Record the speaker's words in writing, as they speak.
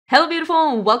Hello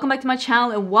beautiful, and welcome back to my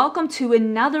channel, and welcome to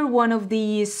another one of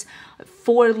these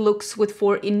 4 looks with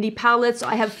 4 indie palettes. So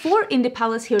I have 4 indie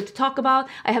palettes here to talk about.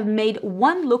 I have made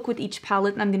 1 look with each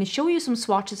palette, and I'm going to show you some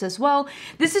swatches as well.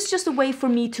 This is just a way for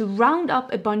me to round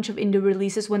up a bunch of indie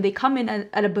releases when they come in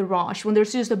at a barrage, when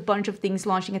there's just a bunch of things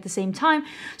launching at the same time,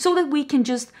 so that we can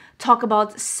just talk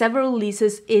about several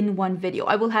releases in one video.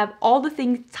 I will have all the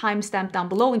things timestamped down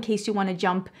below in case you want to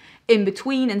jump in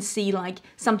between and see like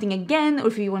something again, or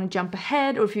if you want to jump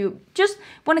ahead, or if you just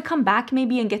want to come back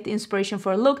maybe and get the inspiration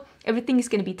for a look. Everything is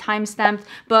going to be timestamped,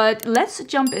 but let's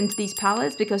jump into these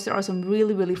palettes because there are some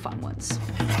really fun ones.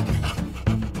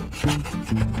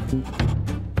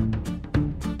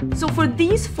 So for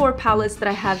these 4 palettes that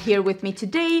I have here with me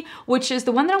today, which is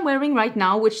the one that I'm wearing right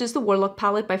now, which is the Warlock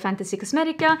palette by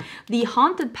Cosmetica, the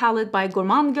Haunted palette by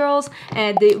Gourmande Girls,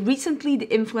 the recently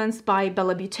Deinfluenced by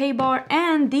Beauté bar,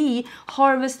 and the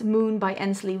Harvest Moon by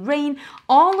Ensley Rain.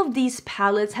 All of these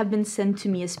palettes have been sent to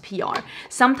me as PR.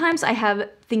 Sometimes I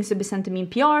have things that be sent to me in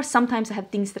PR, sometimes I have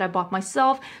things that I bought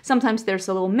myself, sometimes there's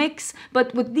a little mix,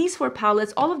 but with these 4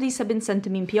 palettes, all of these have been sent to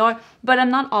me in PR, but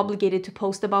I'm not obligated to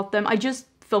post about them. I just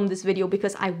film this video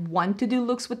because I want to do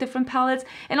looks with different palettes,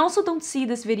 and also don't see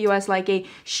this video as like a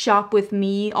shop with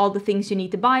me, all the things you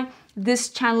need to buy. This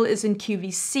channel is in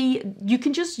QVC. You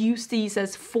can just use these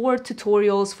as 4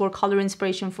 tutorials for color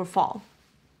inspiration for fall.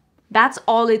 That's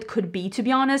all it could be, to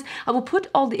be honest. I will put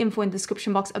all the info in the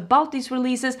description box about these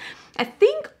releases. I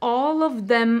think all of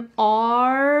them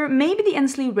are... Maybe the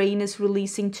Ensley Rain is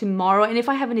releasing tomorrow, and if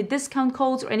I have any discount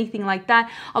codes or anything like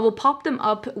that, I will pop them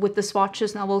up with the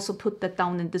swatches, and I'll also put that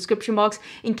down in the description box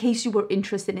in case you were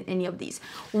interested in any of these.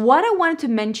 What I wanted to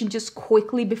mention just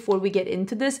quickly before we get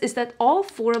into this is that all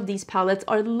 4 of these palettes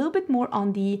are a little bit more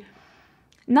on the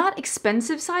not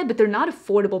expensive side, but they're not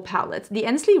affordable palettes. The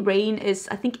Ensley Rain is,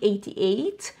 I think,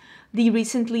 88. The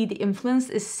Deinfluenced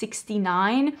is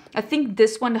 69. I think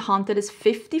this one, the Haunted, is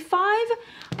 55.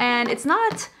 And it's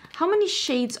not... How many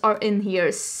shades are in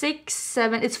here? 6,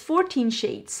 7... It's 14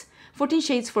 shades. 14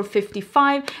 shades for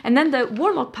 55. And then the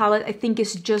Warlock palette, I think,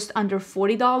 is just under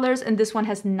 $40. And this one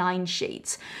has 9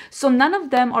 shades. So none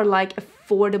of them are like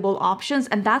affordable options,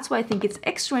 and that's why I think it's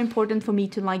extra important for me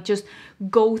to like just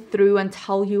go through and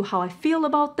tell you how I feel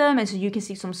about them, and so you can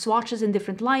see some swatches in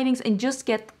different lightings and just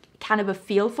get kind of a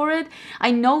feel for it.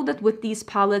 I know that with these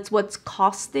palettes what's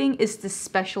costing is the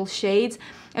special shades,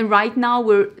 and right now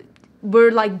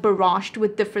we're like barraged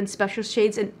with different special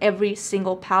shades in every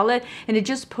single palette, and it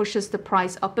just pushes the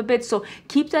price up a bit. So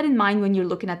keep that in mind when you're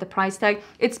looking at the price tag.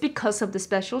 It's because of the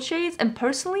special shades, and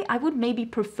personally I would maybe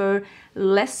prefer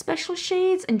less special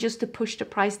shades and just to push the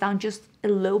price down just a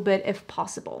little bit if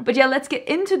possible. But yeah, let's get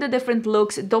into the different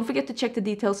looks. Don't forget to check the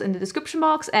details in the description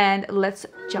box, and let's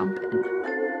jump in.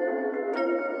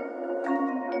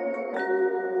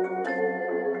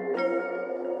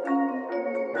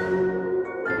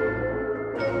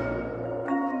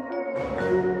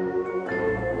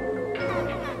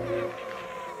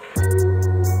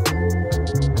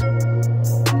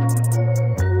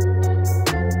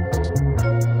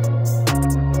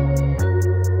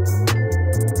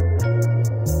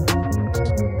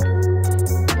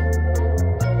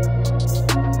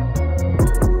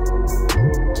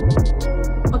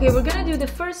 Okay, we're gonna do the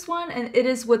first one, and it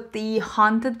is with the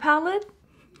Haunted palette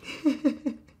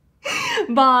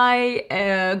by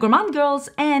Gourmande Girls,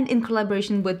 and in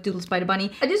collaboration with Doodles by the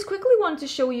Bunny. I just quickly wanted to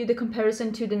show you the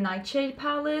comparison to the Nightshade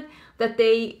palette that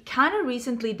they kind of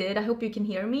recently did. I hope you can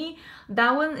hear me.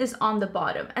 That one is on the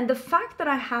bottom, and the fact that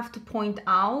I have to point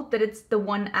out that it's the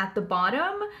one at the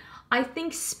bottom, I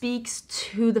think speaks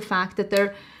to the fact that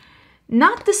they're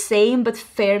not the same but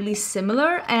fairly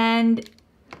similar. And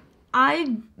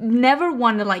I never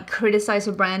want to like criticize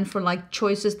a brand for like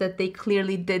choices that they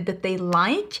clearly did that they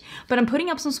like, but I'm putting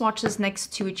up some swatches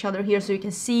next to each other here so you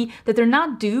can see that they're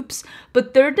not dupes,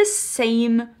 but they're the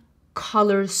same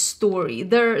color story.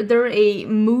 They're a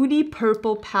moody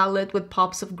purple palette with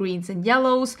pops of greens and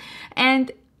yellows,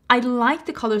 and I like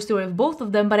the color story of both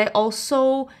of them, but I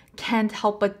also can't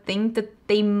help but think that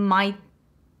they might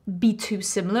be too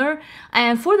similar,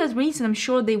 and for that reason I'm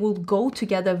sure they will go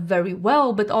together very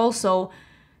well, but also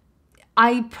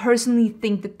I personally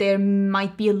think that they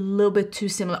might be a little bit too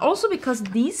similar, also because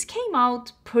these came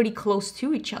out pretty close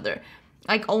to each other,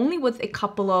 like only with a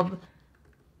couple of,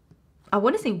 I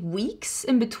want to say, weeks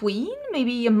in between,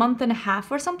 maybe a month and a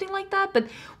half or something like that. But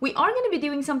we are going to be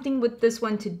doing something with this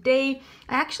one today.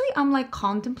 I'm like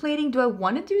contemplating, do I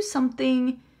want to do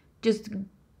something just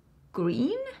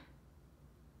green?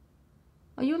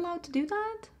 Are you allowed to do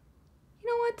that? You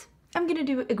know what? I'm gonna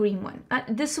do a green one.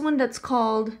 This one that's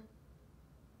called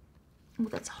Oh,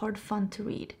 that's hard fun to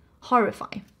read.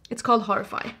 Horrify. It's called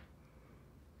Horrify.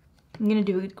 I'm gonna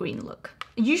do a green look.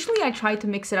 Usually I try to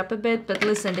mix it up a bit, but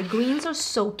listen, the greens are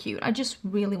so cute. I just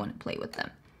really want to play with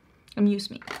them. Amuse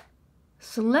me.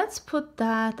 So let's put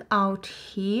that out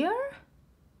here.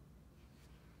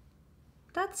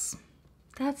 That's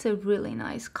a really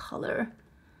nice color.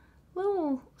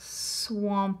 Little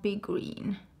swampy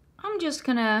green. I'm just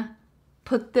gonna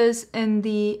put this in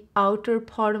the outer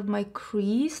part of my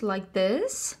crease like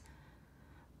this.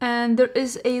 And there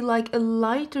is a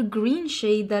lighter green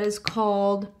shade that is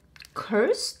called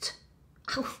Cursed.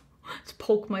 Ow, let's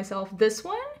poke myself. This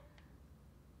one.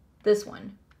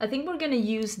 I think we're gonna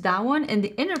use that one in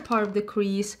the inner part of the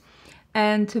crease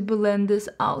and to blend this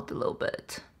out a little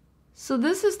bit. So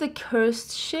this is the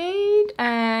Cursed shade,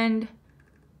 and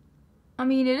I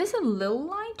mean, it is a little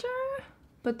lighter,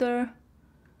 but they're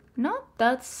not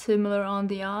that similar on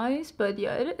the eyes, but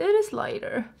yeah, it is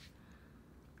lighter.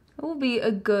 It will be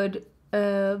a good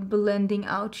blending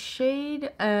out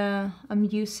shade. I'm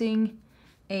using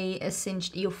a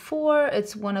Singed EO4.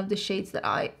 It's one of the shades that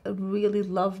I really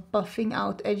love buffing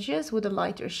out edges with a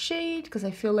lighter shade, because I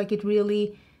feel like it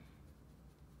really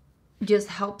just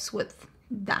helps with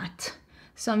that.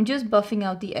 So I'm just buffing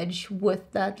out the edge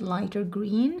with that lighter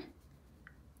green.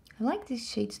 I like these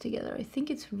shades together. I think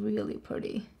it's really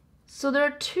pretty. So there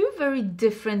are two very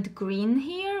different green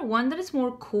here. One that is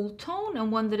more cool tone and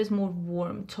one that is more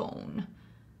warm tone.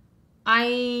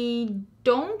 I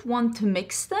don't want to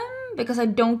mix them because I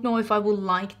don't know if I will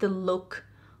like the look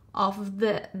of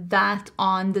that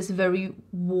on this very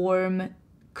warm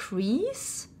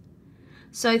crease.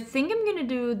 So I think I'm gonna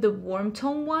do the warm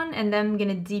tone one, and then I'm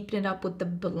gonna deepen it up with the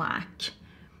black.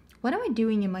 What am I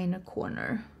doing in my inner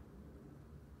corner?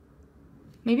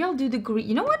 Maybe I'll do the green.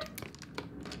 You know what?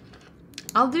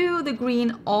 I'll do the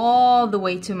green all the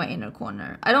way to my inner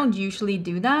corner. I don't usually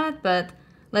do that, but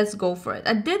let's go for it.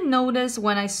 I did notice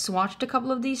when I swatched a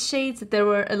couple of these shades that they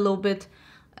were a little bit,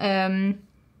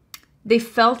 they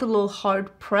felt a little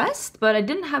hard pressed, but I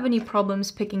didn't have any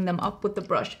problems picking them up with the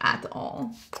brush at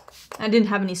all. I didn't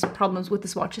have any problems with the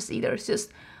swatches either. It's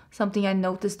just something I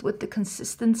noticed with the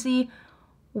consistency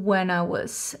when I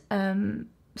was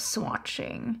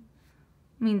swatching.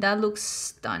 I mean, that looks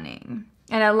stunning.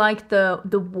 And I like the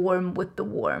warm with the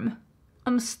warm.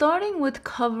 I'm starting with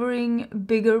covering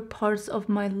bigger parts of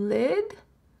my lid.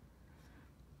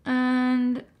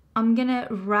 And I'm gonna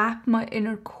wrap my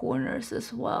inner corners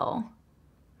as well.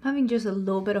 I'm having just a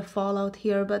little bit of fallout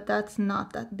here, but that's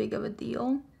not that big of a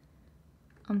deal.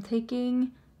 I'm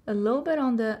taking a little bit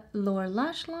on the lower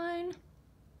lash line.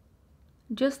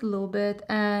 Just a little bit,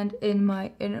 and in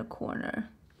my inner corner.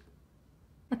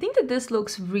 I think that this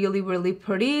looks really, really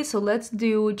pretty. So let's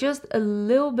do just a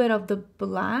little bit of the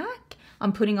black.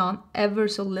 I'm putting on ever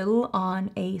so little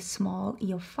on a small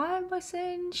EO5 by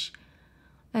Singe.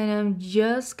 And I'm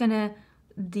just gonna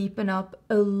deepen up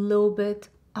a little bit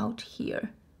out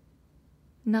here.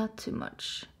 Not too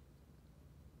much.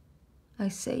 I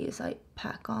say as I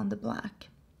pack on the black.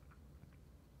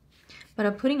 But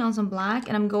I'm putting on some black,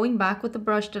 and I'm going back with the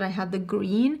brush that I had the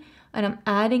green, and I'm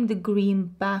adding the green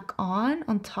back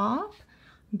on top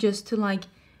just to like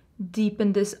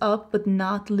deepen this up but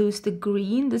not lose the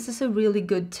green. This is a really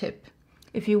good tip.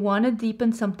 If you want to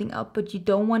deepen something up but you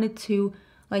don't want it to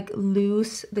like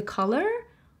lose the color,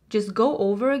 just go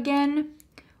over again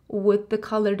with the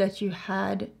color that you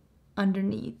had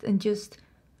underneath and just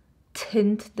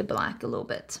tint the black a little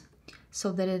bit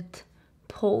so that it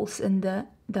pulls in the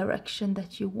direction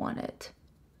that you want it.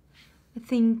 I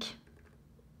think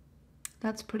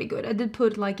that's pretty good. I did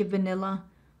put like a vanilla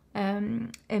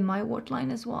in my waterline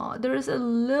as well. There is a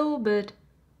little bit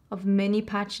of mini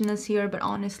patchiness here, but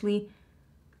honestly,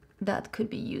 that could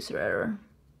be user error.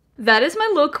 That is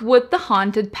my look with the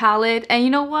Haunted palette. And you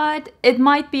know what? It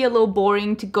might be a little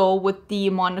boring to go with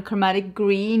the monochromatic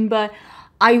green, but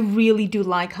I really do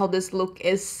like how this look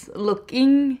is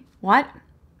looking. What?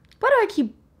 Why do I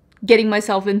keep getting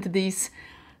myself into these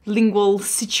lingual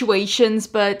situations?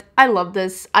 But I love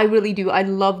this. I really do. I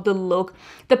love the look.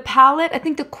 The palette, I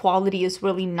think the quality is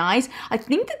really nice. I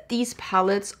think that these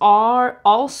palettes are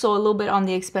also a little bit on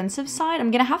the expensive side.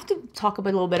 I'm gonna have to talk a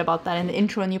little bit about that in the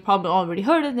intro, and you probably already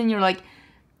heard it and you're like,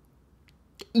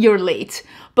 you're late.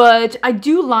 But I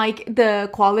do like the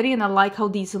quality and I like how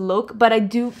these look, but I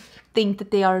do think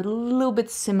that they are a little bit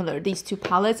similar, these two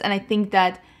palettes. And I think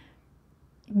that,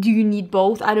 do you need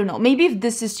both? I don't know. Maybe if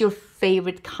this is your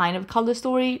favorite kind of color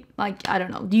story, like, I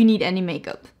don't know. Do you need any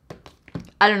makeup?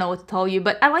 I don't know what to tell you,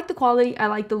 but I like the quality, I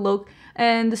like the look,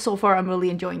 and so far I'm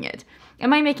really enjoying it.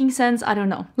 Am I making sense? I don't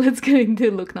know. Let's get into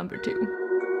look number 2.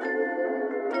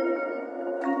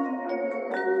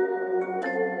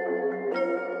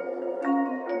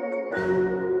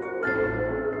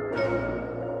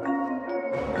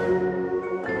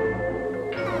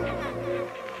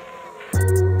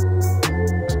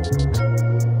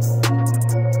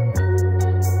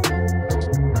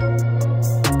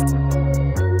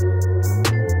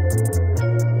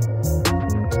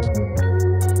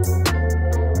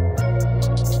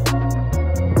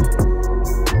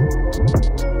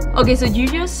 Okay, so you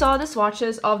just saw the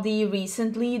swatches of the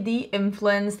recently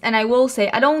Deinfluenced, and I will say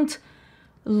I don't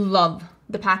love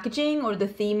the packaging or the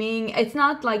theming. It's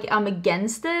not like I'm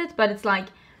against it, but it's like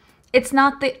it's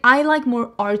not the I like more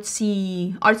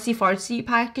artsy fartsy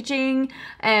packaging,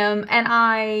 and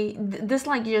this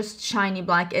like just shiny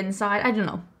black inside. I don't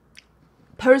know.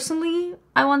 Personally,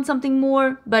 I want something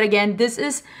more, but again, this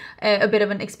is a bit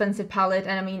of an expensive palette,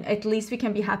 and I mean, at least we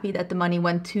can be happy that the money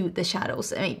went to the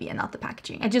shadows maybe and not the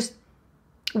packaging. I just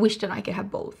wish that I could have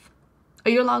both.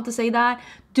 Are you allowed to say that?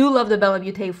 Do love the Bella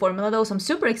Beauté formula though, so I'm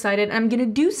super excited, and I'm gonna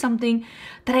do something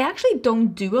that I actually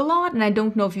don't do a lot, and I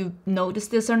don't know if you've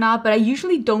noticed this or not, but I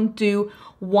usually don't do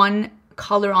one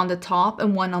color on the top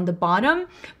and one on the bottom,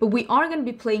 but we are gonna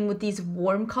be playing with these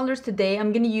warm colors today.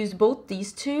 I'm gonna use both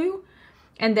these two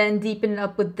and then deepen it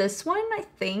up with this one, I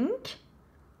think.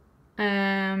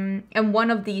 And one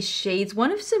of these shades,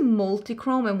 one is a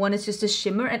multi-chrome and one is just a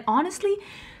shimmer. And honestly,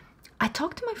 I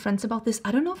talked to my friends about this.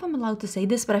 I don't know if I'm allowed to say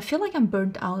this, but I feel like I'm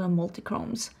burnt out on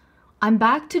multi-chromes. I'm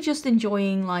back to just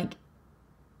enjoying like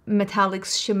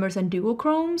metallics, shimmers, and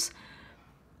duochromes.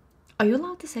 Are you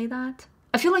allowed to say that?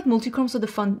 I feel like multi-chromes are the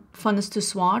funnest to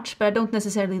swatch, but I don't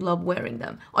necessarily love wearing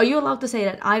them. Are you allowed to say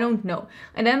that? I don't know.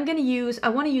 And I'm gonna use, I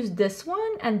wanna use this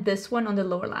one and this one on the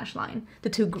lower lash line, the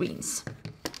two greens.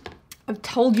 I've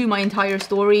told you my entire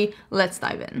story. Let's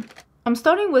dive in. I'm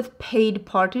starting with Paid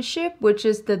Partnership, which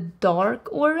is the dark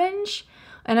orange.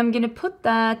 And I'm gonna put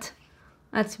that,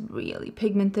 that's really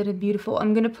pigmented and beautiful.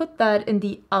 I'm gonna put that in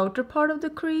the outer part of the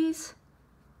crease.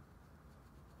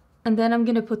 And then I'm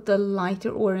gonna put the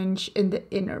lighter orange in the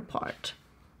inner part.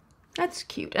 That's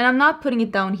cute. And I'm not putting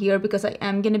it down here because I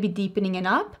am gonna be deepening it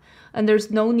up. And there's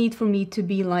no need for me to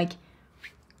be like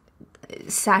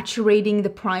saturating the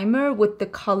primer with the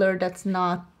color that's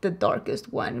not the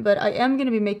darkest one. But I am gonna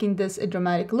be making this a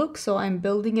dramatic look, so I'm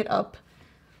building it up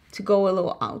to go a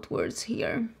little outwards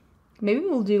here. Maybe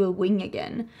we'll do a wing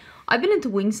again. I've been into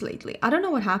wings lately. I don't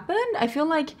know what happened. I feel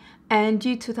like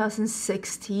Angie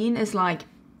 2016 is like,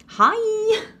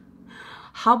 hi,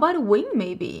 how about a wing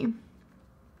maybe?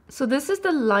 So this is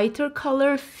the lighter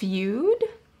color Feud.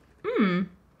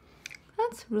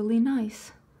 That's really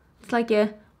nice. It's like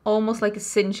a, almost like a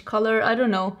cinch color. I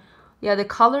don't know. Yeah, the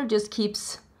color just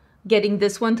keeps getting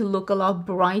this one to look a lot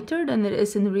brighter than it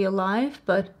is in real life,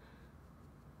 but I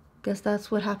guess that's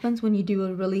what happens when you do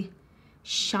a really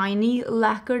shiny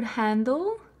lacquered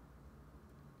handle.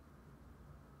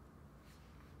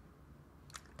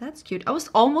 That's cute. I was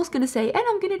almost gonna say, and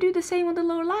I'm gonna do the same on the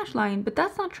lower lash line, but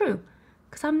that's not true,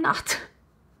 because I'm not.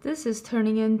 This is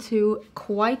turning into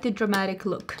quite a dramatic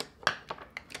look,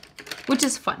 which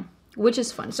is fun,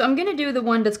 So I'm gonna do the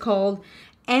one that's called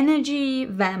Energy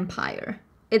Vampire.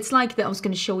 It's like that I was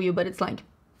gonna show you, but it's like,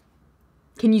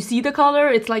 can you see the color?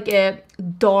 It's like a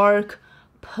dark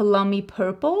plummy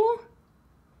purple.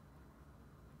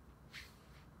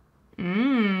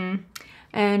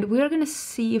 And we're gonna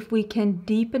see if we can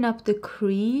deepen up the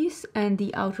crease and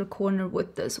the outer corner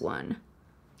with this one.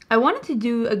 I wanted to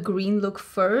do a green look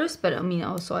first, but I mean,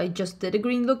 also I just did a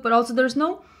green look, but also there's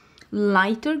no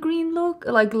lighter green look,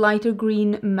 like lighter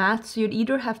green matte, so you'd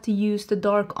either have to use the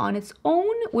dark on its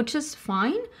own, which is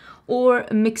fine, or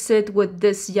mix it with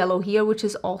this yellow here, which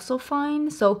is also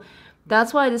fine. So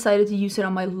that's why I decided to use it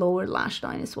on my lower lash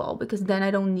line as well, because then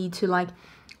I don't need to like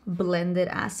blend it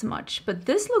as much. But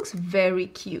this looks very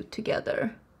cute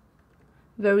together,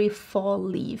 very fall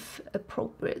leaf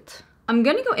appropriate. I'm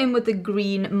gonna go in with the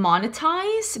green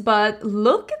Monetize, but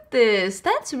look at this,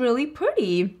 that's really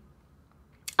pretty.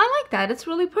 I like that, it's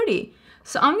really pretty.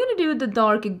 So I'm gonna do the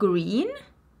dark green,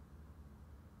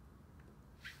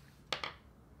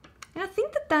 and I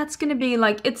think that that's gonna be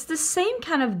like, it's the same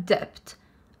kind of depth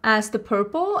as the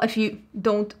purple if you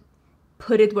don't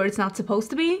put it where it's not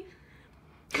supposed to be.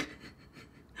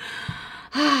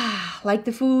 Like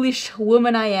the foolish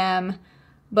woman I am.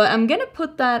 But I'm gonna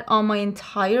put that on my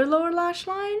entire lower lash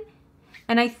line,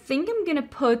 and I think I'm gonna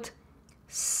put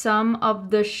some of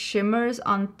the shimmers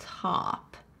on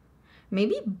top.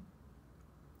 Maybe,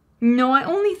 no, I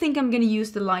only think I'm gonna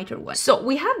use the lighter one. So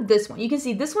we have this one. You can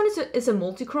see this one is a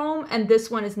multi-chrome, and this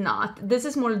one is not. This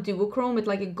is more duochrome with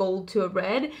like a gold to a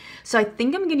red. So I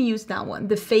think I'm gonna use that one,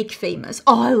 the Fake Famous.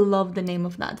 Oh, I love the name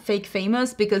of that, Fake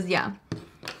Famous, because yeah,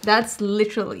 that's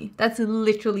literally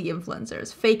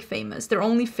influencers, Fake Famous. They're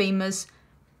only famous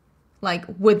like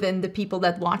within the people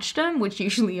that watch them, which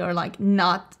usually are like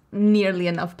not nearly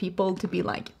enough people to be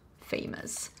like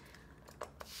famous.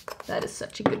 That is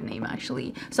such a good name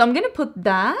actually. So I'm gonna put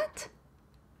that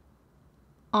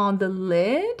on the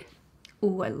lid.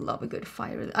 Oh, I love a good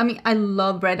fire. I mean, I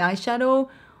love red eyeshadow,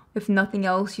 if nothing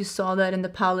else, you saw that in the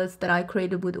palettes that I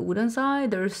created with Oden's eye.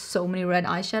 There's so many red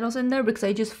eyeshadows in there because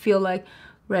I just feel like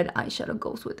red eyeshadow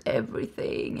goes with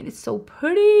everything and it's so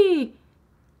pretty.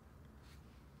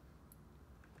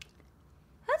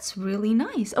 That's really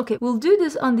nice. Okay, we'll do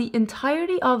this on the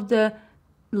entirety of the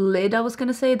lid. I was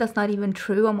gonna say that's not even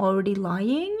true. I'm already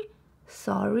lying.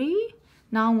 Sorry.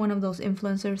 Now I'm one of those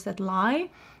influencers that lie.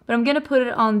 But I'm gonna put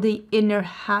it on the inner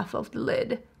half of the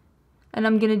lid. And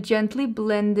I'm gonna gently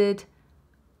blend it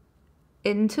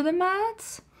into the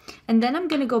mattes. And then I'm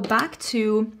gonna go back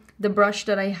to the brush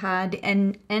that I had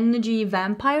an Energy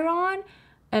Vampire on.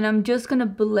 And I'm just gonna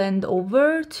blend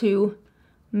over to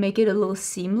make it a little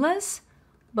seamless.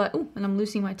 But, oh, and I'm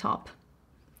losing my top.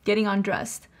 Getting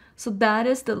undressed. So that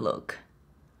is the look.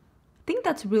 I think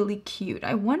that's really cute.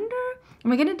 I wonder,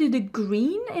 am I gonna do the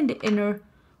green in the inner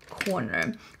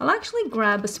corner? I'll actually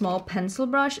grab a small pencil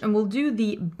brush and we'll do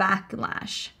the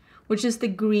backlash, which is the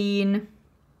green.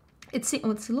 It's a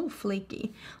little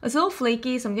flaky. It's a little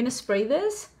flaky, so I'm gonna spray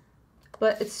this,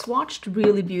 but it's swatched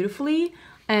really beautifully.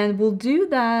 And we'll do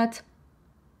that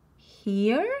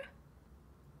here.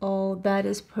 Oh, that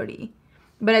is pretty.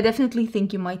 But I definitely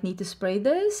think you might need to spray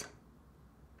this.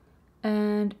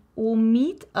 And we'll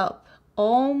meet up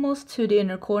almost to the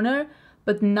inner corner,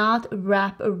 but not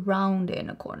wrap around the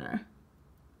inner corner.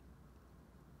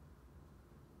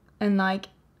 And like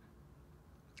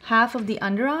half of the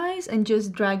under eyes and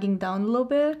just dragging down a little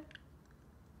bit.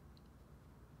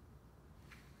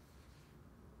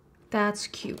 That's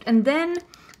cute. And then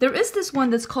there is this one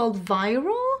that's called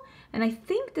Viral. And I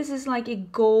think this is like a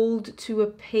gold to a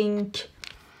pink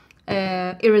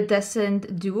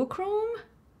iridescent duochrome.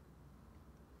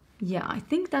 Yeah, I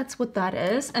think that's what that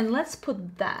is. And let's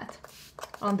put that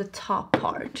on the top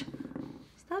part.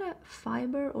 Is that a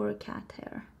fiber or a cat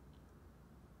hair?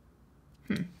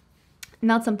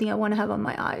 Not something I want to have on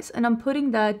my eyes. And I'm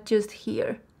putting that just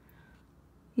here.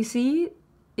 You see,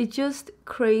 it just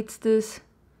creates this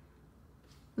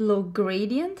little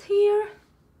gradient here.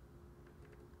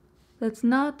 That's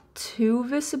not too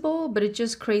visible, but it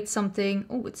just creates something.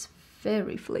 Oh, it's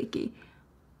very flaky.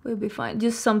 We'll be fine.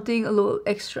 Just something a little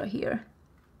extra here.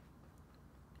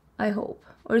 I hope.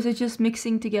 Or is it just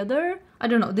mixing together? I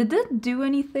don't know. Did that do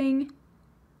anything?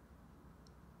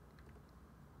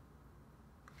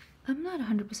 I'm not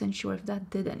 100% sure if that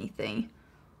did anything.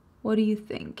 What do you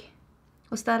think?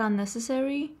 Was that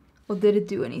unnecessary? Or did it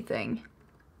do anything?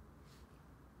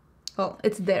 Well,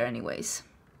 it's there anyways.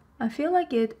 I feel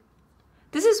like it...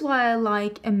 This is why I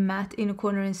like a matte inner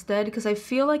corner instead, because I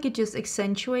feel like it just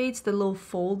accentuates the little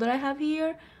fold that I have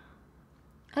here.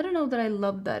 I don't know that I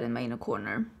love that in my inner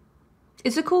corner.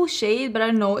 It's a cool shade, but I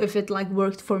don't know if it like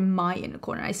worked for my inner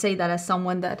corner. I say that as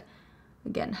someone that,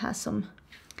 again, has some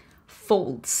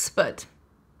folds, but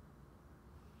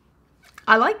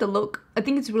I like the look. I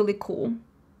think it's really cool.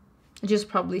 I just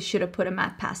probably should have put a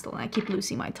matte pastel and I keep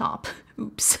losing my top.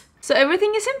 Oops. So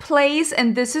everything is in place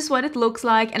and this is what it looks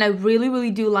like, and I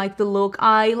really do like the look.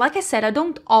 Like I said, I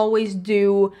don't always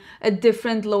do a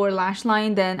different lower lash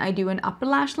line than I do an upper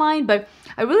lash line, but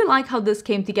I really like how this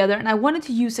came together, and I wanted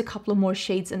to use a couple of more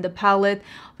shades in the palette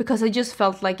because I just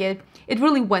felt like it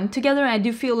really went together, and I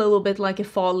do feel a little bit like a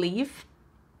fall leaf.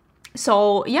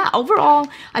 So yeah, overall,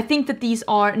 I think that these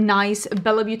are nice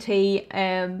Bella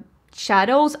Beauté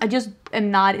shadows. I just am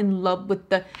not in love with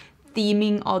the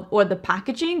theming or the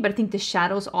packaging, but I think the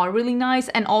shadows are really nice.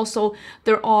 And also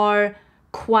there are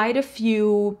quite a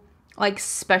few like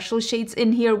special shades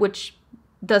in here, which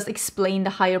does explain the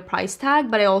higher price tag.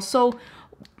 But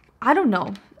I don't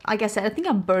know, like I said, I think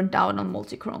I'm burnt out on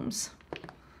multichromes.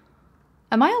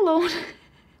 Am I alone?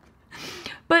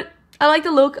 But I like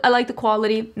the look, I like the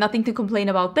quality, nothing to complain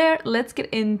about there. Let's get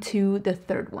into the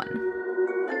third one.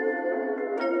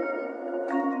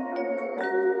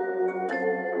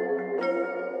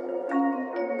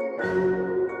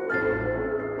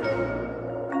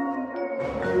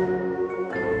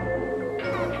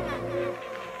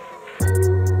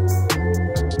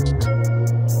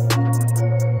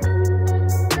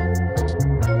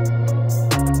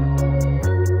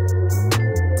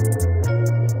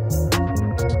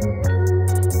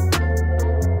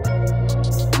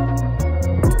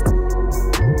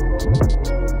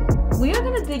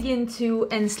 Into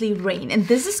Ensley Rain, and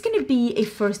this is going to be a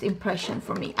first impression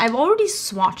for me. I've already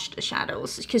swatched the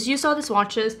shadows because you saw the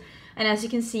swatches, and as you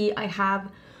can see, I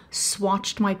have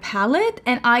swatched my palette,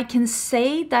 and I can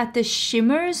say that the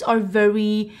shimmers are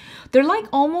they're like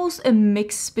almost a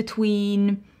mix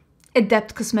between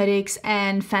Adept Cosmetics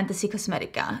and Fantasy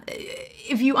Cosmetica.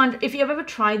 If you have ever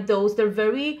tried those, they're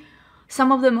very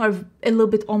Some of them are a little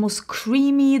bit almost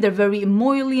creamy, they're very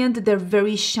emollient, they're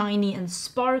very shiny and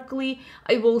sparkly.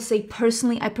 I will say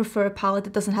personally, I prefer a palette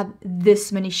that doesn't have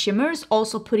this many shimmers.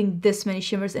 Also putting this many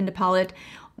shimmers in the palette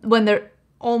when they're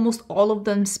almost all of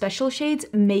them special shades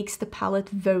makes the palette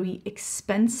very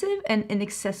expensive and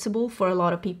inaccessible for a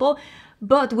lot of people.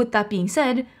 But with that being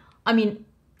said, I mean,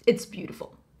 it's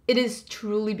beautiful. It is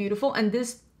truly beautiful. And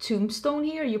this Tombstone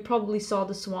here, you probably saw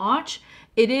the swatch.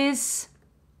 It is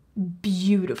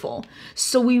beautiful.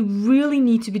 So we really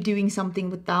need to be doing something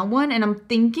with that one. And I'm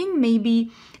thinking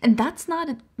maybe, and that's not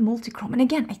a multichrome. And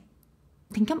again, I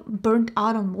think I'm burnt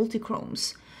out on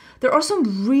multichromes. There are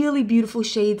some really beautiful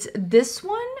shades, this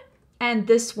one and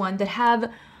this one, that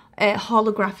have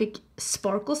holographic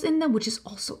sparkles in them, which is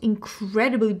also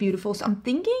incredibly beautiful. So I'm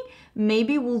thinking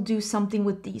maybe we'll do something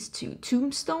with these two,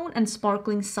 Tombstone and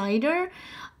Sparkling Cider,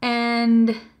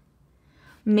 and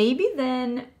maybe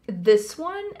then this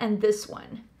one and this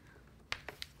one.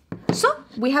 So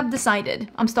we have decided.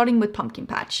 I'm starting with Pumpkin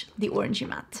Patch, the orangey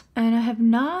matte. And I have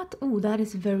not, oh, that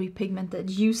is very pigmented,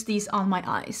 used these on my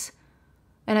eyes.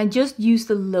 And I just used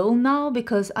a little now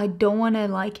because I don't want to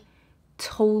like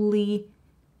totally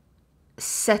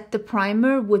set the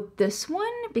primer with this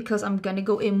one, because I'm gonna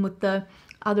go in with the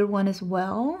other one as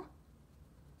well.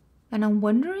 And I'm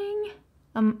wondering,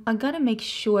 I gotta make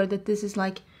sure that this is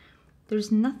like,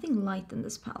 there's nothing light in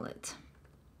this palette.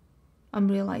 I'm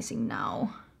realizing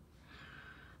now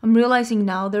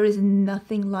there is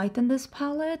nothing light in this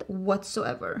palette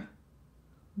whatsoever.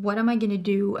 What am I gonna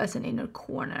do as an inner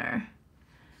corner?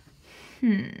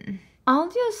 I'll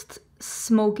just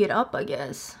smoke it up, I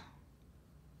guess.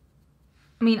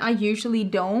 I mean, I usually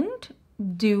don't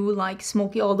do like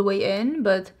smoky all the way in,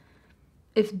 but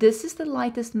if this is the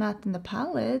lightest matte in the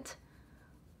palette,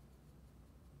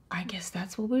 I guess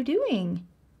that's what we're doing.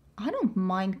 I don't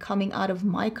mind coming out of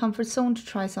my comfort zone to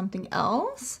try something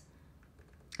else.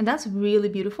 And that's really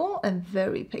beautiful and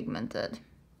very pigmented.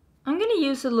 I'm gonna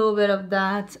use a little bit of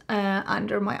that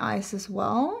under my eyes as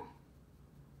well.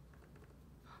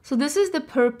 So this is the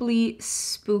Purpley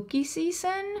Spooky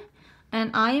Season, and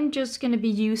I am just going to be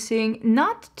using,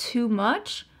 not too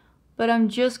much, but I'm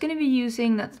just going to be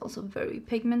using, that's also very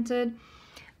pigmented,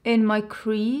 in my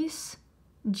crease,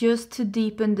 just to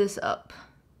deepen this up.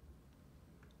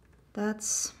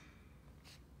 That's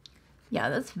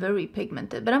very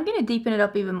pigmented, but I'm going to deepen it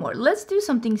up even more. Let's do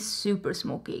something super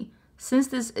smoky. Since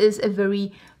this is a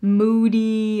very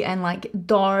moody and like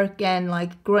dark and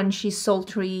like grungy,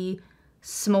 sultry,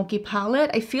 smoky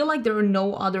palette, I feel like there are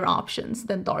no other options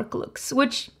than dark looks,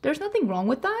 which there's nothing wrong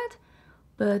with that.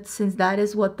 But since that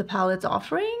is what the palette's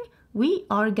offering, we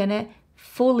are gonna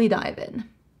fully dive in.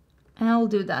 And I'll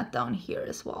do that down here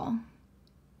as well.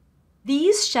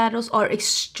 These shadows are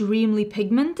extremely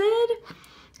pigmented.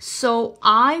 So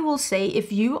I will say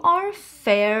if you are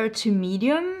fair to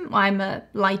medium, I'm a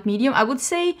light medium, I would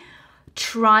say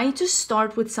try to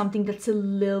start with something that's a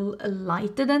little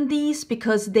lighter than these,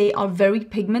 because they are very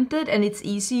pigmented and it's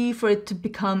easy for it to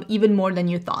become even more than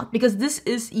you thought, because this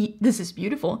is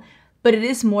beautiful, but it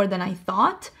is more than I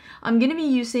thought. I'm gonna be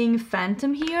using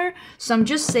Phantom here, so I'm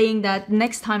just saying that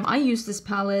next time I use this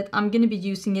palette, I'm gonna be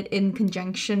using it in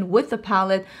conjunction with a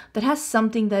palette that has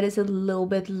something that is a little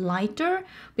bit lighter,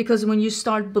 because when you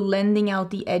start blending out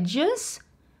the edges,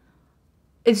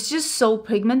 it's just so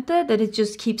pigmented that it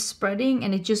just keeps spreading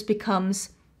and it just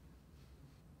becomes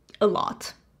a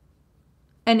lot.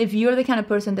 And if you're the kind of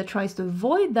person that tries to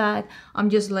avoid that,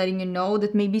 I'm just letting you know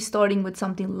that maybe starting with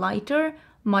something lighter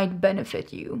might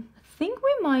benefit you. I think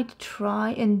we might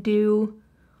try and do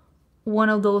one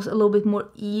of those a little bit more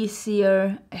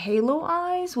easier halo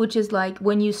eyes, which is like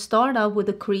when you start out with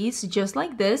a crease just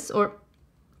like this, or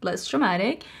less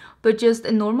dramatic, but just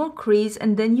a normal crease,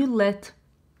 and then you let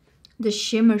the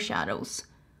shimmer shadows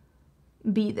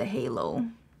be the halo.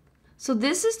 So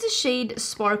this is the shade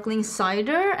Sparkling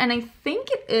Cider, and I think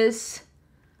it is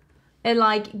a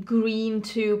like green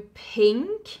to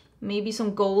pink, maybe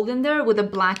some gold in there with a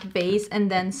black base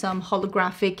and then some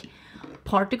holographic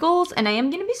particles. And I am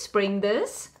gonna be spraying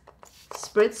this,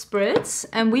 spritz, spritz,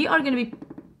 and we are gonna be,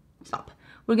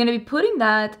 we're gonna be putting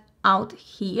that out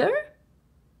here.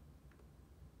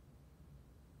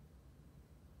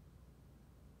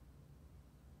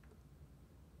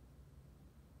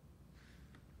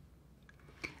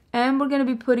 And we're gonna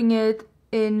be putting it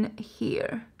in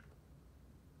here.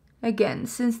 Again,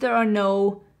 since there are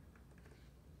no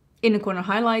inner corner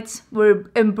highlights, we're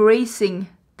embracing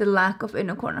the lack of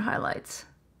inner corner highlights.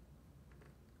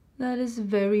 That is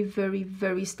very, very,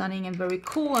 very stunning and very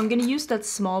cool. I'm gonna use that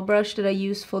small brush that I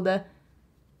used for the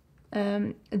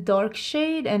dark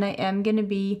shade, and I am gonna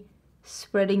be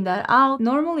Spreading that out.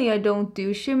 Normally I don't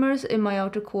do shimmers in my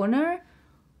outer corner,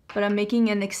 but I'm making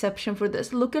an exception for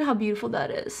this. Look at how beautiful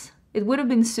that is. It would have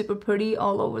been super pretty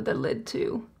all over the lid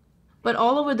too. But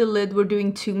all over the lid we're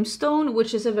doing Tombstone,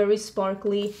 which is a very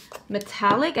sparkly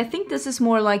metallic. I think this is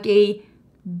more like a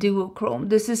duochrome.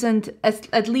 This isn't,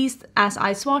 at least as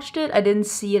I swatched it, I didn't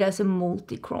see it as a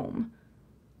multi-chrome.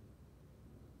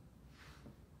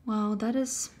 Wow, that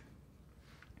is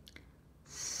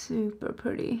super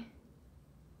pretty.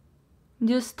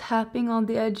 Just tapping on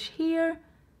the edge here.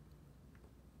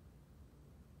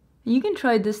 You can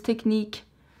try this technique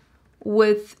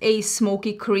with a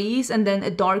smoky crease and then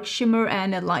a dark shimmer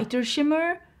and a lighter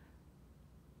shimmer.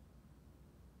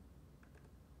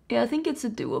 Yeah, I think it's a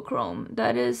duochrome.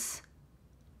 That is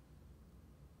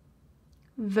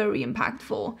very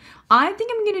impactful. I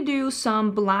think I'm gonna do some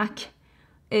black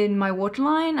in my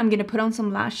waterline. I'm gonna put on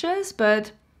some lashes,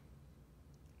 but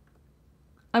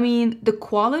I mean, the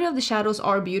quality of the shadows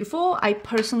are beautiful. I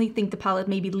personally think the palette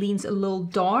maybe leans a little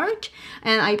dark,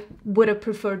 and I would have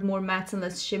preferred more mattes and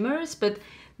less shimmers, but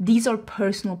these are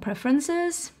personal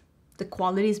preferences. The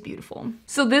quality is beautiful.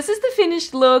 So this is the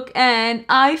finished look, and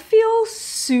I feel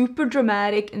super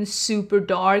dramatic and super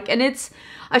dark, and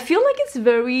I feel like it's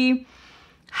very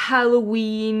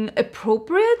Halloween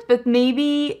appropriate, but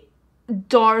maybe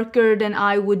darker than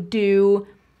I would do.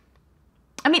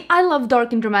 I mean, I love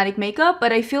dark and dramatic makeup,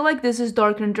 but I feel like this is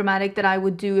darker and dramatic that I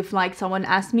would do if like someone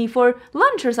asked me for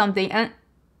lunch or something. And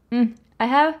I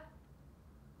have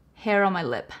hair on my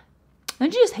lip.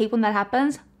 Don't you just hate when that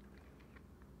happens?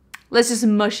 Let's just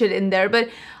mush it in there. But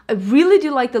I really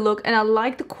do like the look, and I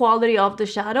like the quality of the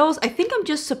shadows. I think I'm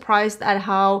just surprised at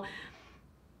how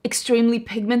extremely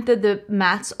pigmented the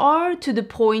mattes are, to the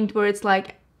point where it's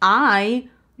like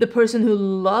the person who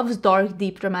loves dark,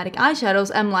 deep, dramatic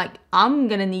eyeshadows, I'm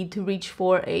gonna need to reach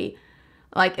for a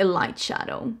light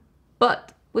shadow.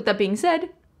 But with that being said,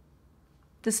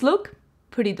 this look,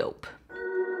 pretty dope.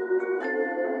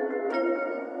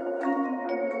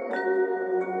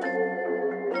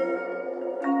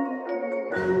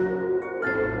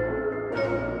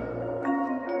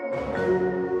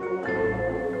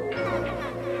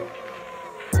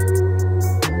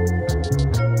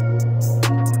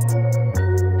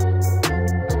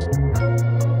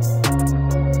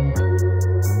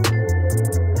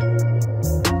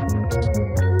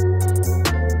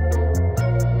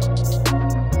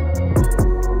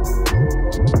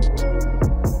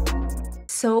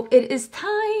 So it is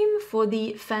time for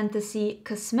the Fantasy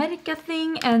Cosmetica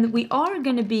thing, and we are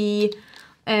gonna be,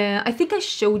 I think I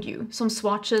showed you some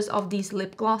swatches of these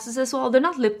lip glosses as well. They're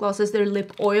not lip glosses, they're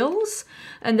lip oils,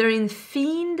 and they're in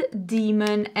Fiend,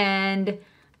 Demon, and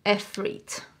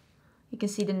Efreet. You can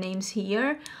see the names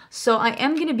here. So I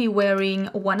am gonna be wearing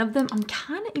one of them. I'm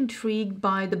kind of intrigued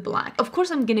by the black. Of course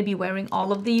I'm gonna be wearing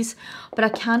all of these, but I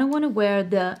kind of want to wear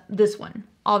this one,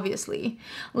 obviously.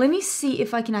 Let me see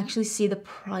if I can actually see the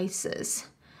prices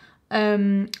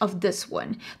of this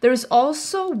one. There's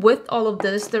also, with all of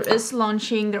this, they're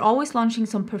always launching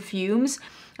some perfumes.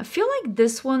 I feel like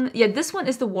this one, yeah, this one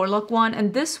is the Warlock one,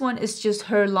 and this one is just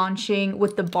her launching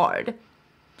with the Bard.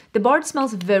 The Bard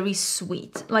smells very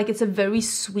sweet, like it's a very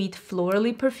sweet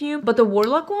florally perfume, but the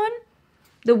Warlock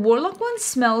one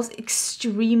smells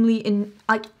extremely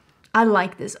I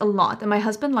like this a lot, and my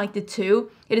husband liked it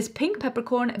too. It is pink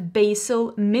peppercorn,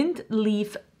 basil, mint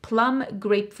leaf, plum,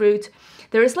 grapefruit.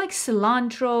 There is like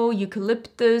cilantro,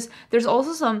 eucalyptus. There's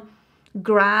also some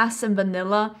grass and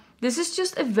vanilla. This is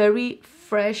just a very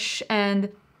fresh and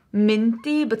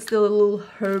minty, but still a little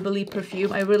herbally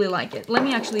perfume. I really like it. Let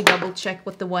me actually double check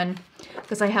what the one,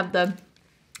 because I have the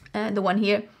one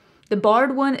here. The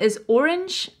Bard one is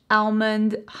orange,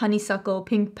 almond, honeysuckle,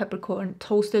 pink peppercorn,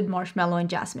 toasted marshmallow, and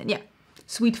jasmine. Yeah,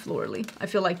 sweet florally. I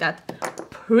feel like that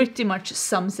pretty much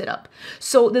sums it up.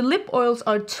 So the lip oils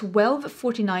are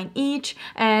 $12.49 each,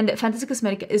 and Fantasy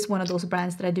Cosmetica is one of those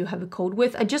brands that I do have a code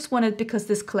with. I just wanted, because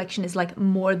this collection is like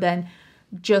more than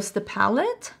just the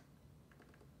palette.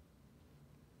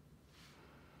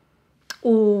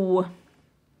 Oh,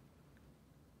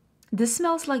 this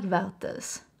smells like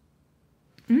Valtes.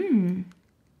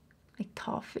 Like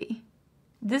toffee.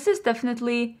 This is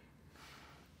definitely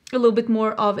a little bit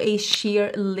more of a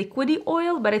sheer liquidy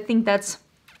oil, but I think that's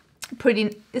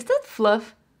pretty, is that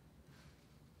fluff?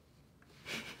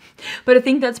 But I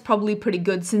think that's probably pretty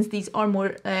good, since these are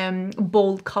more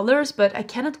bold colors, but I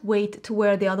cannot wait to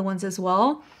wear the other ones as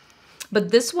well.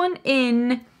 But this one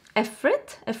in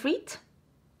Efreet.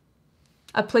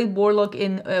 I played Warlock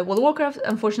in World of Warcraft,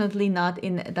 unfortunately not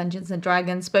in Dungeons and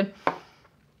Dragons, but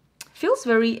feels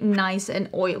very nice and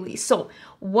oily. So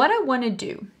what I want to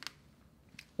do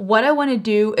what I want to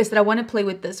do is that I want to play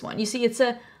with this one. You see, it's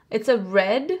a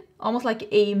red, almost like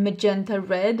a magenta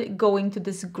red going to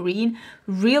this green.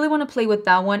 Really want to play with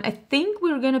that one. I think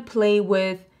we're going to play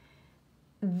with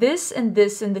this and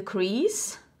this in the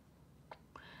crease.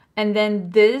 And then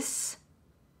this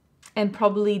and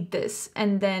probably this.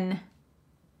 And then,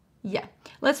 yeah.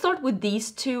 Let's start with these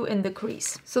two in the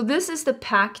crease. So this is the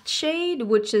packed shade,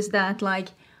 which is that like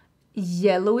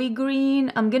yellowy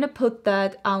green. I'm gonna put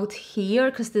that out here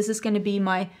because this is gonna be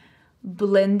my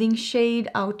blending shade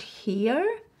out here.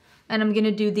 And I'm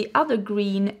gonna do the other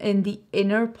green in the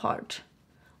inner part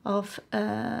of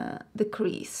the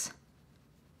crease.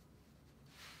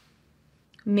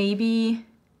 Maybe,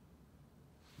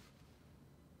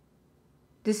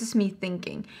 this is me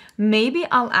thinking, maybe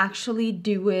I'll actually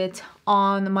do it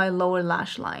on my lower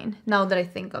lash line, now that I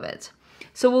think of it.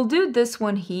 So we'll do this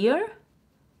one here.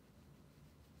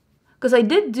 Because I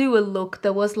did do a look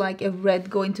that was like a red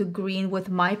going to green with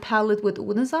my palette with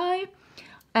Oden's Eye.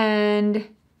 And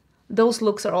those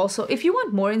looks are also, if you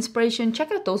want more inspiration,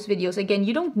 check out those videos. Again,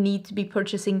 you don't need to be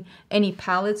purchasing any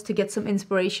palettes to get some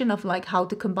inspiration of like how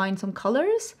to combine some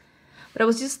colors. But I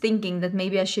was just thinking that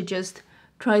maybe I should just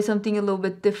try something a little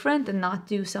bit different and not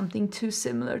do something too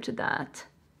similar to that.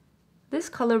 This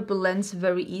color blends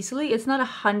very easily. It's not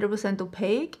 100%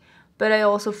 opaque, but I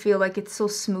also feel like it's so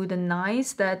smooth and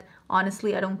nice that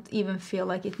honestly, I don't even feel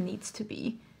like it needs to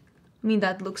be. I mean,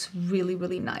 that looks really,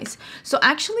 really nice. So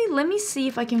actually, let me see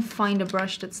if I can find a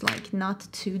brush that's like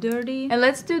not too dirty. And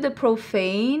let's do the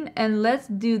Profane, and let's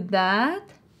do that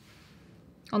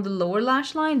on the lower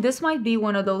lash line. This might be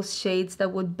one of those shades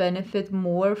that would benefit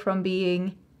more from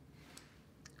being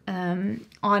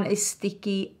on a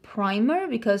sticky primer,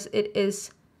 because it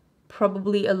is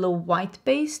probably a little white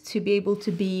base to be able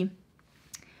to be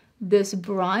this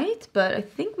bright, but I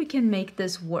think we can make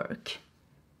this work.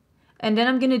 And then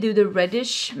I'm gonna do the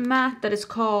reddish matte that is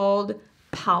called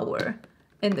Power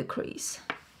in the crease.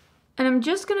 And I'm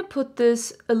just gonna put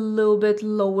this a little bit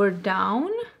lower down.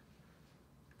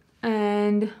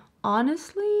 And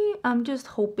honestly, I'm just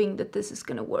hoping that this is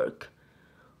gonna work.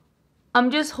 I'm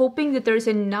just hoping that there's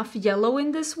enough yellow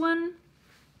in this one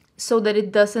so that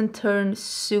it doesn't turn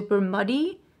super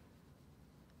muddy.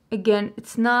 Again,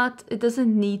 it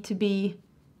doesn't need to be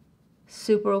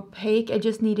super opaque. I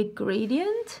just need a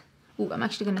gradient. Ooh, I'm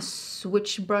actually gonna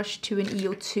switch brush to an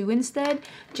EO2 instead,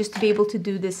 just to be able to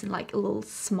do this in like a little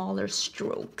smaller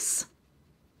strokes.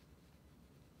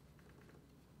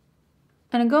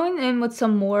 And I'm going in with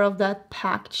some more of that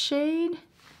packed shade.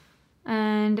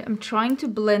 And I'm trying to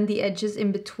blend the edges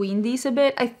in between these a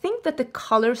bit. I think that the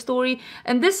color story,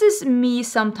 and this is me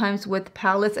sometimes with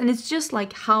palettes, and it's just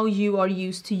like how you are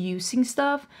used to using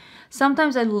stuff.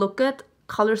 Sometimes I look at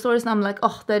color stories and I'm like,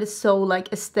 oh, that is so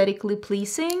like aesthetically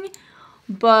pleasing.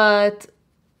 But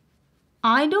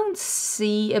I don't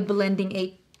see a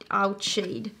blending out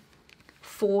shade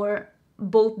for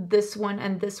both this one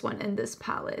and this one in this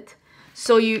palette.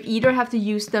 So you either have to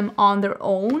use them on their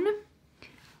own,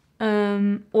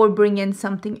 or bring in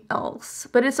something else.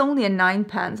 But it's only a 9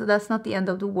 pan, so that's not the end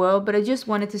of the world. But I just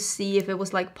wanted to see if it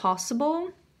was like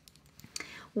possible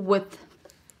with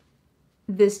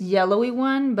this yellowy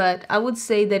one. But I would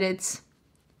say that it's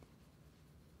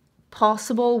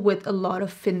possible with a lot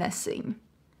of finessing.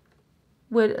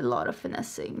 With a lot of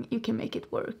finessing, you can make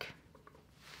it work.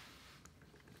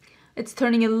 It's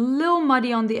turning a little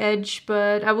muddy on the edge,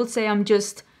 but I would say I'm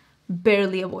just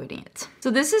barely avoiding it. So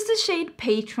this is the shade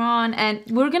Patron, and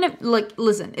we're gonna, like,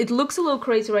 listen, it looks a little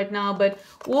crazy right now, but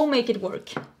we'll make it work.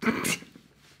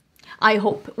 I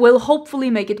hope. We'll hopefully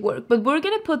make it work. But we're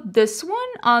gonna put this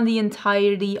one on the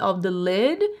entirety of the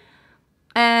lid.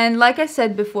 And like I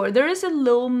said before, there is a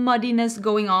little muddiness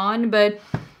going on, but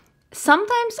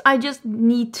sometimes I just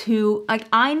need to, like,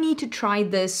 I need to try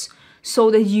this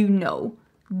so that you know.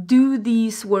 Do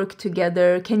these work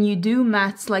together? Can you do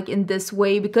mattes like in this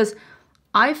way? Because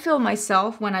I feel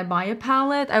myself when I buy a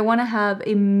palette, I want to have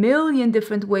a million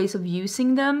different ways of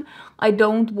using them. I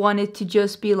don't want it to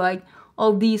just be like,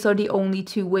 oh, these are the only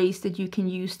 2 ways that you can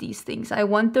use these things. I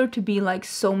want there to be like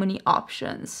so many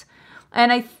options.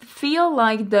 And I feel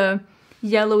like the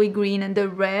yellowy green and the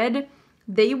red,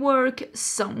 they work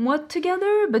somewhat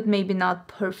together, but maybe not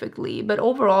perfectly. But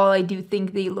overall, I do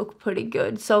think they look pretty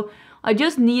good. So I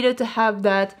just needed to have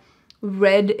that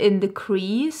red in the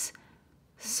crease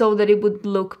so that it would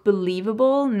look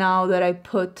believable now that I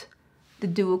put the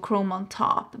duochrome on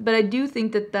top. But I do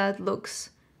think that that looks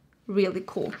really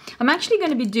cool. I'm actually going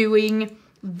to be doing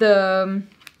the...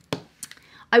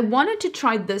 I wanted to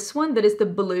try this one that is the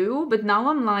blue, but now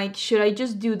I'm like, should I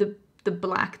just do the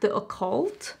black, the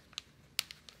occult?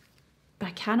 But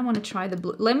I kind of want to try the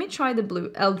blue. Let me try the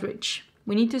blue Eldritch.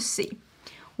 We need to see.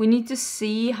 We need to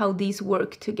see how these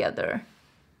work together.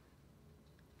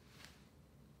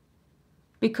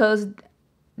 Because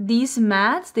these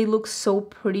mattes, they look so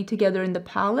pretty together in the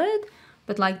palette,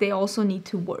 but like they also need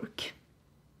to work.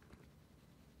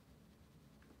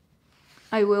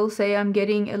 I will say I'm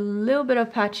getting a little bit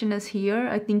of patchiness here.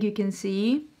 I think you can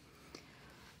see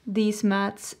these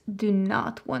mattes do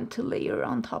not want to layer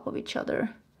on top of each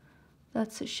other.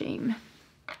 That's a shame.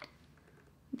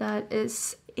 That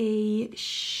is a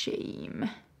shame.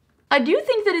 I do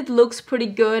think that it looks pretty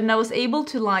good, and I was able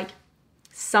to like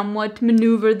somewhat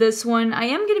maneuver this one. I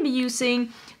am going to be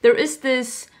using, there is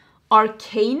this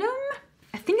Arcanum.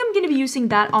 I think I'm going to be using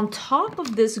that on top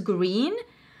of this green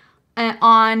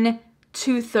on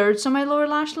 2/3 of my lower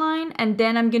lash line, and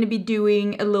then I'm going to be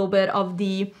doing a little bit of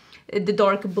the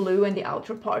dark blue in the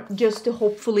outer part, just to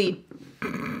hopefully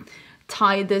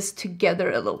tie this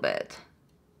together a little bit.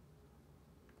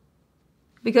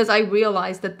 Because I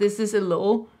realized that this is a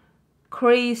little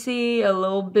crazy, a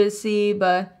little busy,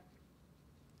 but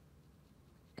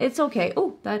it's okay.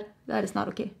 Oh, that is not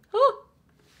okay. Oh,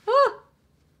 oh.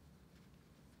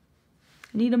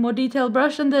 I need a more detailed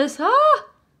brush on this. Ah!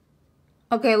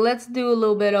 Okay, let's do a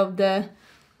little bit of the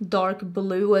dark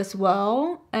blue as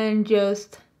well, and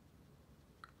just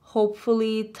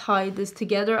hopefully tie this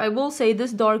together. I will say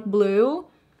this dark blue,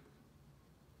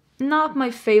 not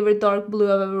my favorite dark blue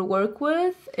I've ever worked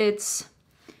with. It's,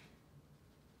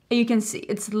 you can see,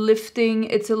 it's lifting,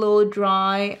 it's a little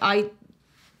dry.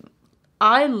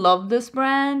 I love this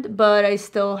brand, but I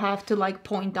still have to like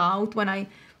point out when I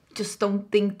just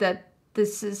don't think that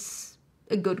this is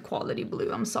a good quality blue.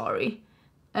 I'm sorry.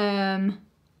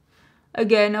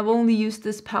 Again, I've only used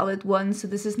this palette once, so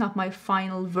this is not my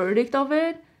final verdict of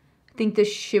it. I think the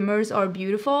shimmers are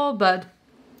beautiful, but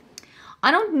I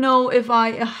don't know if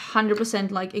I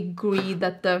 100% like agree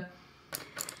that the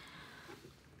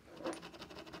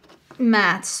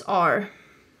mattes are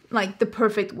like the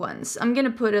perfect ones. I'm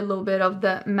gonna put a little bit of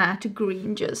the matte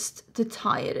green just to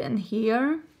tie it in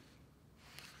here.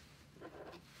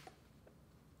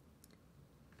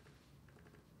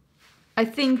 I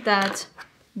think that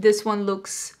this one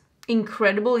looks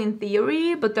incredible in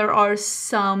theory, but there are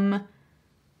some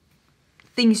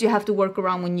things you have to work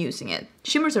around when using it.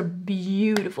 Shimmers are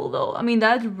beautiful though. I mean,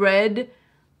 that red,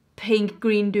 pink,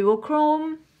 green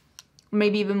duochrome,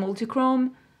 maybe even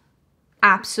multichrome,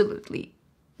 absolutely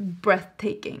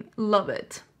breathtaking. Love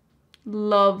it.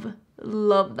 Love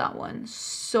that one.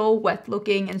 So wet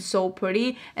looking and so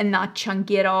pretty and not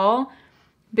chunky at all.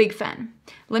 Big fan.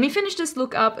 Let me finish this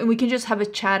look up and we can just have a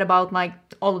chat about like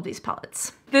all of these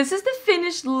palettes. This is the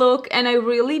finished look and I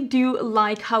really do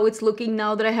like how it's looking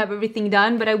now that I have everything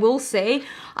done, but I will say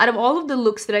out of all of the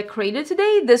looks that I created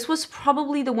today, this was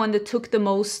probably the one that took the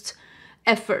most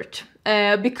effort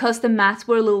because the mattes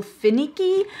were a little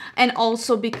finicky, and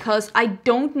also because I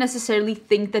don't necessarily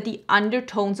think that the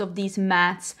undertones of these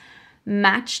mattes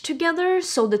match together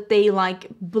so that they like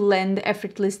blend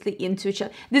effortlessly into each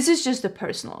other. This is just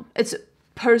it's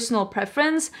personal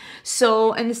preference.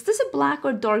 So, and is this a black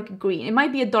or dark green? It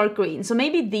might be a dark green, so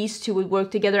maybe these two would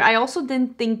work together. I also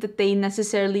didn't think that they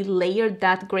necessarily layered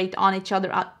that great on each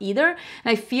other either,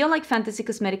 and I feel like Fantasy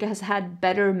Cosmetica has had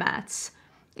better mattes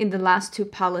in the last two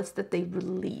palettes that they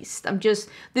released.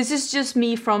 This is just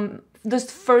me from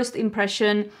this first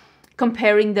impression,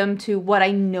 comparing them to what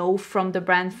I know from the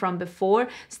brand from before.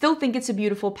 Still think it's a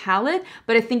beautiful palette,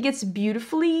 but I think it's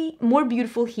more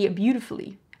beautiful here.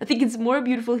 I think it's more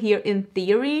beautiful here in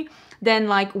theory than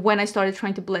like when I started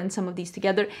trying to blend some of these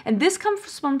together. And this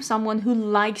comes from someone who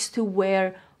likes to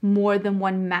wear more than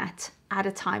one matte at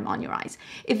a time on your eyes.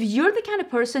 If you're the kind of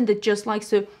person that just likes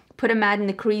to put a matte in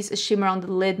the crease, a shimmer on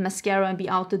the lid, mascara, and be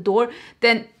out the door,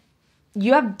 then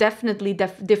you have definitely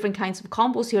different kinds of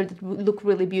combos here that look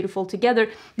really beautiful together.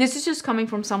 This is just coming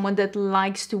from someone that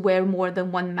likes to wear more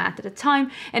than one matte at a time.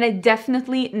 And I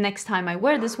definitely, next time I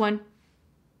wear this one,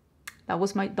 that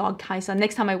was my dog Kaisa.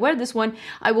 Next time I wear this one,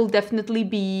 I will definitely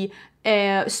be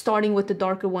starting with the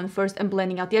darker one first and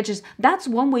blending out the edges. That's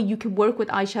one way you can work with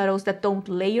eyeshadows that don't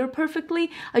layer perfectly.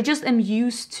 I just am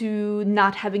used to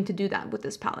not having to do that with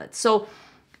this palette. So,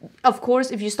 of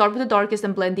course, if you start with the darkest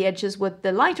and blend the edges with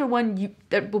the lighter one,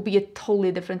 there will be a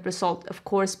totally different result, of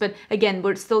course. But again,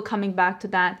 we're still coming back to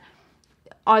that.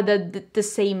 Are the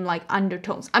same like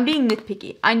undertones? I'm being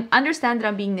nitpicky. I understand that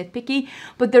I'm being nitpicky,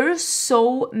 but there are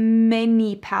so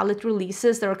many palette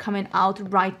releases that are coming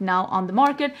out right now on the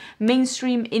market.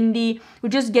 Mainstream, indie, we're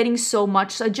just getting so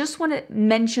much. So I just want to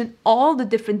mention all the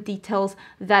different details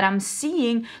that I'm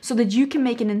seeing so that you can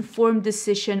make an informed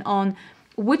decision on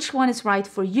which one is right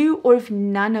for you, or if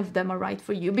none of them are right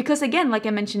for you. Because again, like I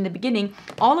mentioned in the beginning,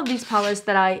 all of these palettes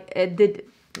that I did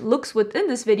looks within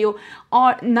this video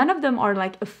are, none of them are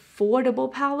like affordable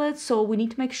palettes, so we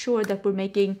need to make sure that we're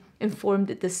making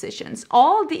informed decisions.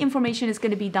 All the information is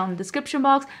going to be down in the description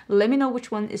box. Let me know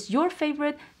which one is your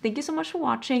favorite. Thank you so much for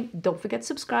watching. Don't forget to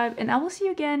subscribe, and I will see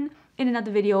you again in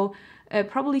another video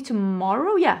probably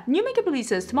tomorrow. Yeah, new makeup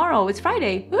releases tomorrow. It's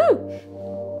Friday. Woo!